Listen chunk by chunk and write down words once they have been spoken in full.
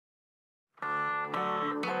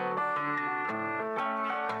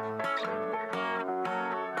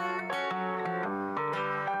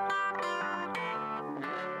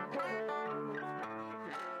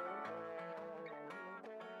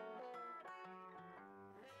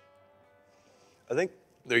I think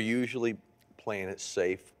they're usually playing it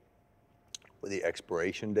safe with the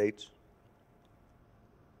expiration dates.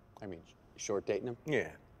 I mean, short dating them? Yeah.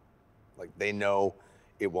 Like they know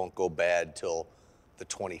it won't go bad till the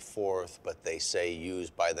 24th, but they say use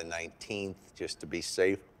by the 19th just to be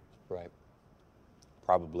safe. Right.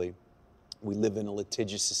 Probably. We live in a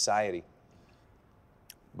litigious society.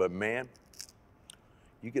 But man,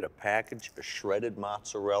 you get a package of shredded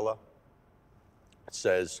mozzarella. It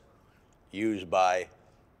says used by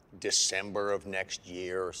December of next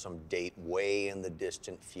year or some date way in the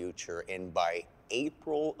distant future. And by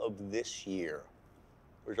April of this year,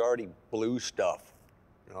 there's already blue stuff,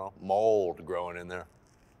 you know, mold growing in there.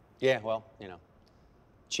 Yeah, well, you know,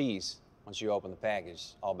 cheese. Once you open the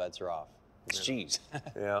package, all bets are off. It's cheese.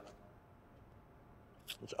 Yeah.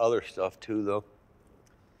 There's other stuff too, though.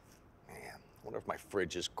 Man, I wonder if my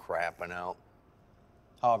fridge is crapping out.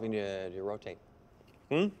 How often do you rotate?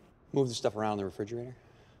 Move the stuff around in the refrigerator?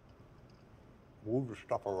 Move the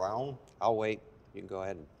stuff around? I'll wait. You can go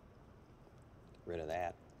ahead and get rid of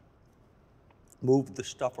that. Move the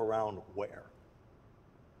stuff around where?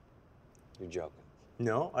 You're joking.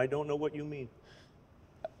 No, I don't know what you mean.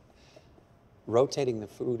 Rotating the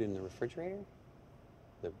food in the refrigerator?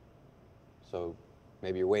 So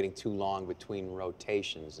maybe you're waiting too long between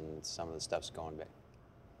rotations and some of the stuff's going bad.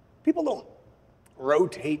 People don't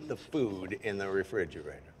rotate the food in the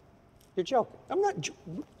refrigerator. You're joking. I'm not.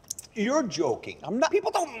 You're joking. I'm not.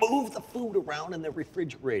 People don't move the food around in the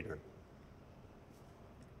refrigerator.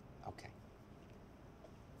 Okay.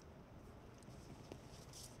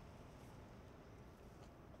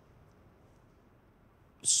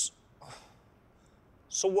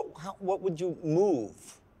 So what would you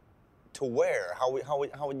move to where? How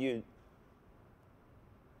would you?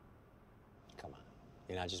 Come on.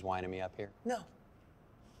 You're not just winding me up here? No.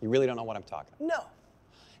 You really don't know what I'm talking about? No.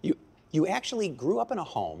 You actually grew up in a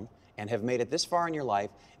home and have made it this far in your life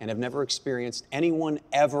and have never experienced anyone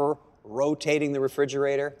ever rotating the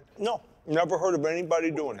refrigerator? No. Never heard of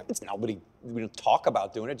anybody doing it. It's nobody, we don't talk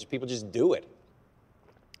about doing it, just people just do it.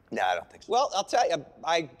 Nah, I don't think so. Well, I'll tell you,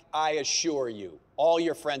 I assure you, all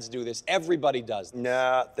your friends do this. Everybody does this.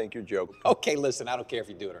 Nah, I think you're joking. Okay, listen, I don't care if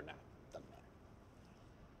you do it or not. Doesn't matter.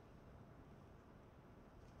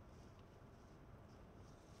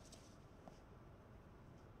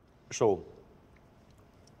 So,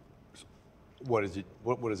 what does it?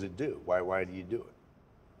 What does it do? Why do you do it?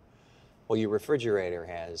 Well, your refrigerator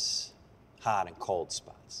has hot and cold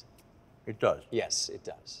spots. It does. Yes, it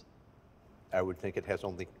does. I would think it has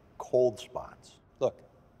only cold spots. Look,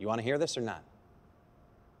 you want to hear this or not?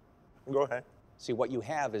 Go ahead. See, what you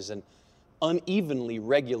have is an unevenly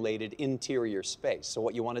regulated interior space. So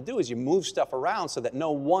what you want to do is you move stuff around so that no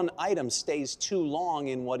one item stays too long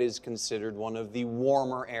in what is considered one of the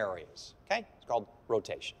warmer areas. Okay? It's called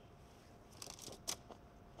rotation.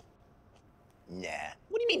 Nah.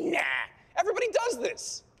 What do you mean, nah? Everybody does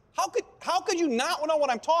this. How could you not know what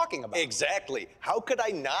I'm talking about? Exactly. How could I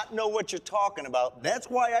not know what you're talking about? That's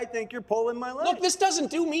why I think you're pulling my leg. Look, this doesn't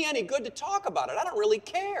do me any good to talk about it. I don't really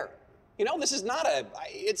care. You know, this is not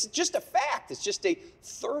it's just a fact. It's just a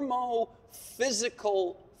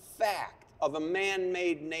thermophysical fact of a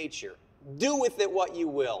man-made nature. Do with it what you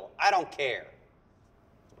will. I don't care.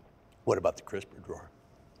 What about the crisper drawer?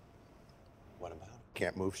 What about it?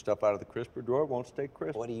 Can't move stuff out of the crisper drawer, won't stay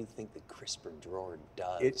crisp. What do you think the crisper drawer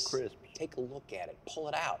does? It crisps. Take a look at it. Pull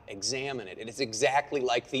it out. Examine it. It is exactly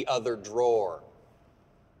like the other drawer.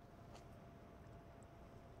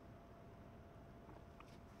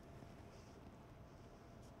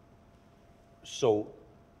 So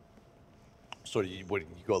do you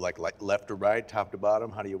go like left to right, top to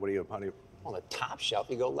bottom? How do you? Well, the top shelf,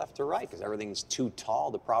 you go left to right because everything's too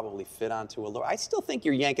tall to probably fit onto a lower. I still think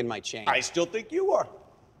you're yanking my chain. I still think you are.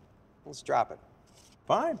 Let's drop it.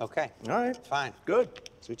 Fine. Okay. All right. Fine. Good.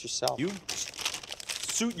 Suit yourself. You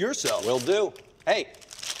suit yourself. Will do. Hey,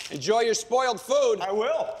 enjoy your spoiled food. I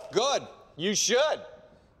will. Good. You should.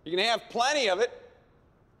 You can have plenty of it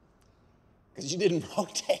because you didn't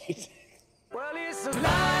rotate. Well, it's the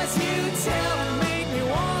lies you